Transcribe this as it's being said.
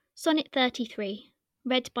Sonnet 33,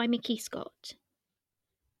 read by Mickey Scott.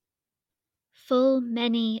 Full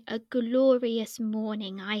many a glorious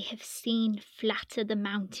morning I have seen flatter the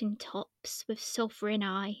mountain tops with sovereign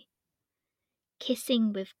eye,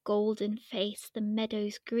 kissing with golden face the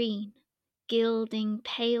meadows green, gilding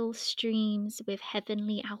pale streams with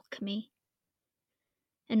heavenly alchemy.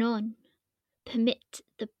 Anon, permit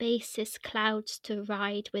the basest clouds to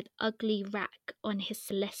ride with ugly rack on his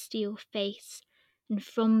celestial face, and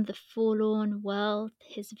from the forlorn world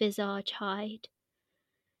his visage hide,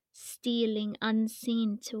 stealing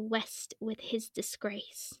unseen to west with his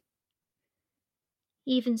disgrace.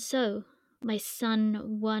 Even so, my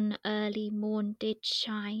sun one early morn did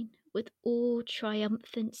shine with all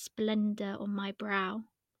triumphant splendour on my brow.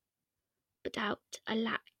 But out,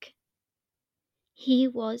 alack, he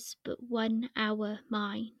was but 1 hour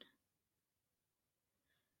mine.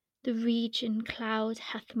 The region cloud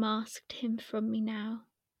hath masked him from me now.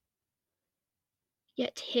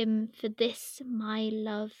 Yet him for this my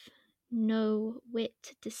love no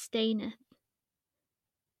whit disdaineth.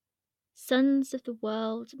 Sons of the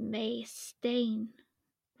world may stain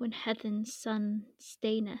when heaven's sun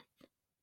staineth.